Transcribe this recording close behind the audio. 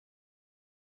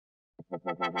Hey,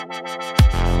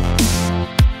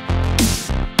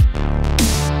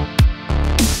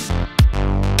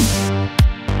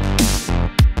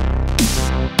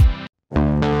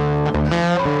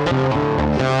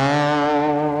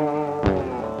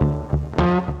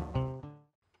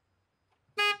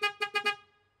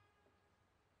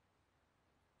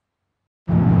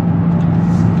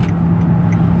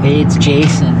 it's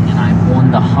Jason, and I'm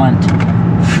on the hunt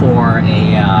for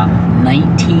a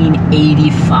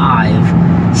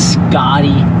 1985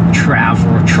 Scotty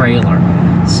Travel trailer.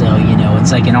 So, you know,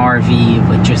 it's like an RV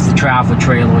with just a travel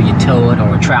trailer, you tow it,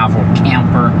 or a travel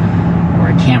camper, or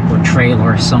a camper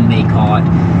trailer, some may call it.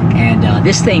 And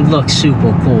this thing looks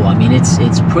super cool. I mean,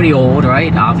 it's pretty old,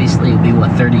 right? Obviously, it'll be,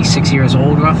 what, 36 years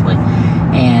old, roughly?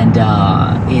 And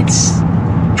it's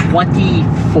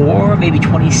 24, maybe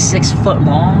 26 foot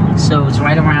long, so it's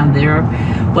right around there.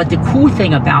 But the cool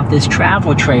thing about this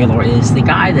travel trailer is the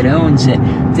guy that owns it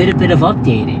did a bit of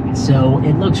updating, so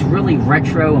it looks really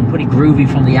retro and pretty groovy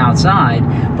from the outside,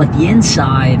 but the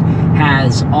inside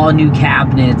has all new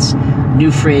cabinets,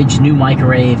 new fridge, new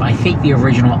microwave, I think the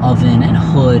original oven and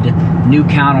hood, new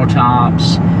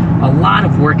countertops. A lot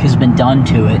of work has been done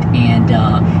to it, and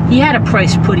he had a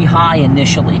price pretty high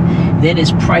initially. Then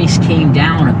his price came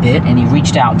down a bit, and he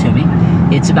reached out to me.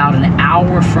 It's about an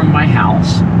hour from my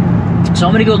house, so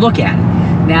I'm gonna go look at it.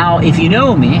 Now, if you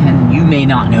know me, and you may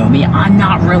not know me, I'm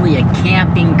not really a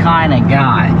camping kind of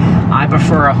guy. I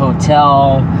prefer a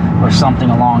hotel or something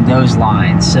along those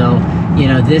lines. So, you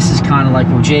know, this is kind of like,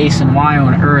 well, Jason, why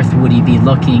on earth would he be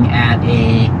looking at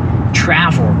a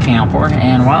travel camper?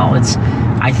 And well, it's,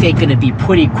 I think, going to be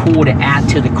pretty cool to add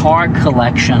to the car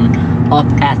collection up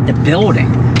at the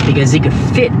building, because it could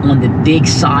fit on the big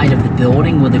side of the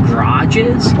building where the garage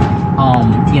is,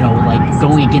 you know, like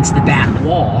going against the back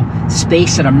wall,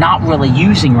 space that I'm not really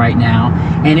using right now,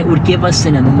 and it would give us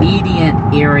an immediate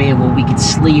area where we could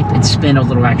sleep and spend a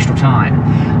little extra time.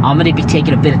 I'm going to be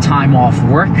taking a bit of time off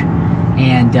work,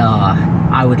 and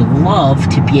I would love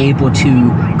to be able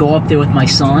to go up there with my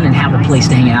son and have a place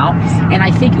to hang out. And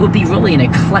I think it would be really an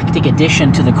eclectic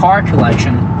addition to the car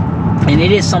collection. And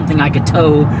it is something I could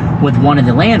tow with one of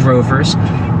the Land Rovers,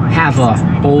 have a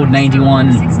old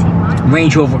 91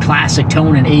 Range Rover Classic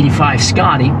towing an 85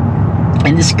 Scotty.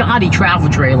 And the Scotty travel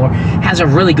trailer has a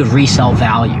really good resale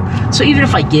value. So even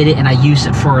if I get it and I use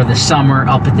it for the summer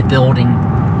up at the building,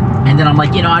 and then I'm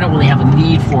like, you know, I don't really have a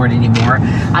need for it anymore,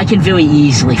 I can very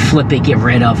easily flip it, get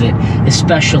rid of it,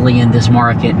 especially in this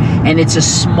market. And it's a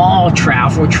small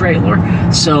travel trailer,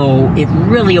 so it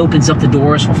really opens up the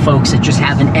doors for folks that just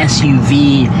have an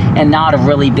SUV and not a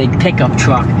really big pickup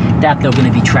truck that they're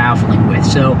going to be traveling with.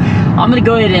 So I'm going to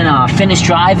go ahead and finish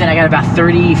driving. I got about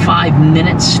 35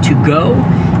 minutes to go,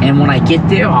 and when I get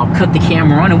there, I'll cut the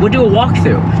camera on and we'll do a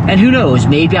walkthrough. And who knows,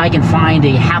 maybe I can find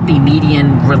a happy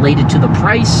median related to the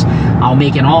price. I'll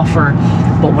make an offer,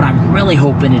 but what I'm really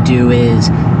hoping to do is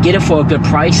get it for a good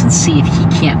price and see if he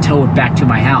can't tow it back to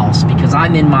my house, because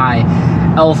I'm in my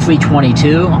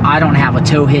L322. I don't have a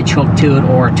tow hitch hooked to it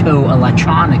or tow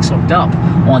electronics hooked up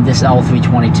on this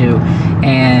L322,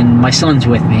 and my son's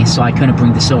with me, so I couldn't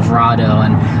bring the Silverado.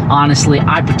 And honestly,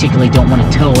 I particularly don't want to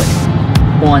tow it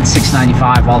on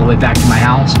 695 all the way back to my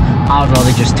house. I'd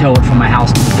rather just tow it from my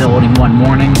house to the building one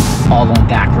morning, all on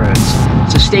back roads.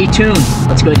 So stay tuned.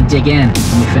 Let's go ahead and dig in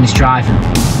when we finish driving.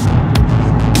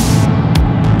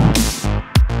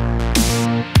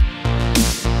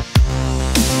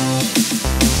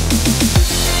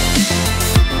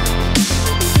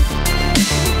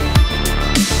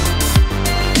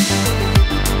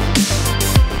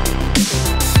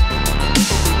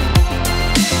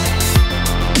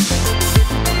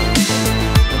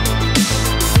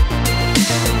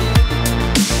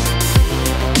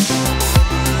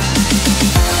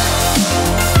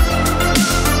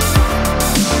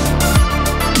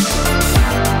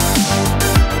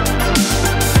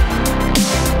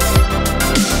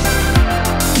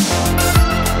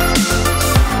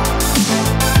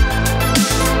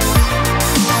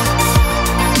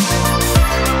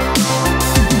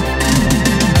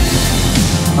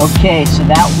 Okay, so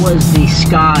that was the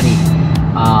Scotty.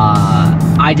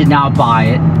 I did not buy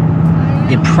it.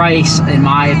 The price, in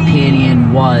my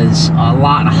opinion, was a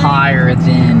lot higher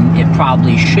than it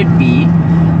probably should be,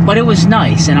 but it was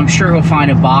nice, and I'm sure he'll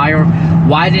find a buyer.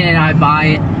 Why didn't I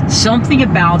buy it? Something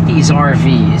about these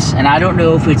RVs, and I don't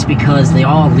know if it's because they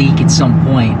all leak at some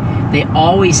point, they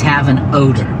always have an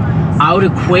odor. I would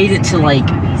equate it to, like,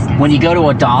 when you go to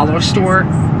a dollar store,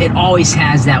 it always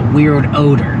has that weird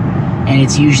odor. And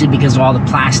it's usually because of all the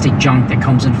plastic junk that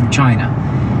comes in from China.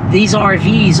 These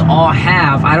RVs all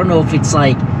have, I don't know if it's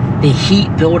like the heat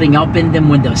building up in them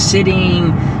when they're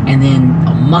sitting, and then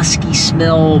a musky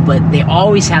smell, but they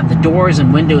always have the doors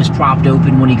and windows propped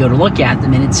open when you go to look at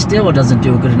them, and it still doesn't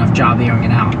do a good enough job airing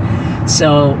it out.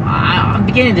 So I'm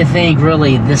beginning to think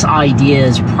really this idea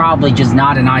is probably just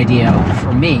not an idea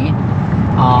for me.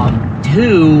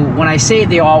 Two, when I say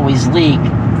they always leak,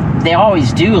 they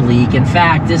always do leak. In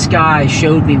fact, this guy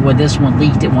showed me where this one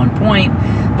leaked at one point,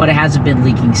 but it hasn't been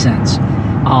leaking since.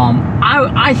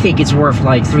 I think it's worth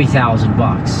like $3,000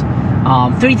 bucks.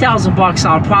 $3,000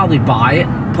 I'll probably buy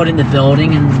it, put it in the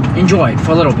building, and enjoy it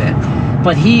for a little bit.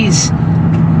 But he's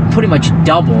pretty much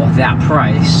double that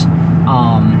price.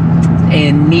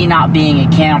 And me not being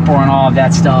a camper and all of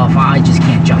that stuff, I just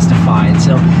can't justify it.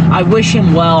 So I wish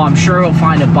him well. I'm sure he'll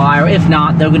find a buyer. If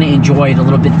not, they're going to enjoy it a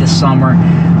little bit this summer.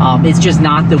 It's just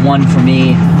not the one for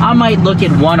me. I might look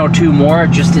at one or two more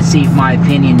just to see if my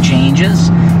opinion changes.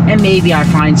 And maybe I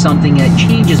find something that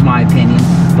changes my opinion.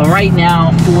 But right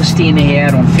now, full steam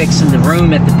ahead on fixing the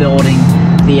room at the building,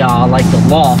 like the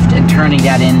loft, and turning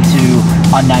that into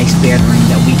a nice bedroom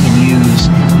that we can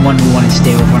use when we want to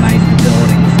stay overnight in the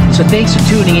building. So thanks for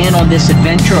tuning in on this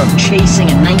adventure of chasing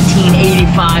a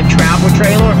 1985 travel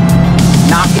trailer.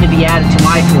 Not going to be added to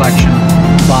my collection,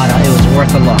 but it was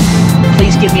worth a look.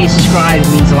 Please give me a subscribe. It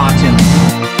means a lot to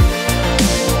me.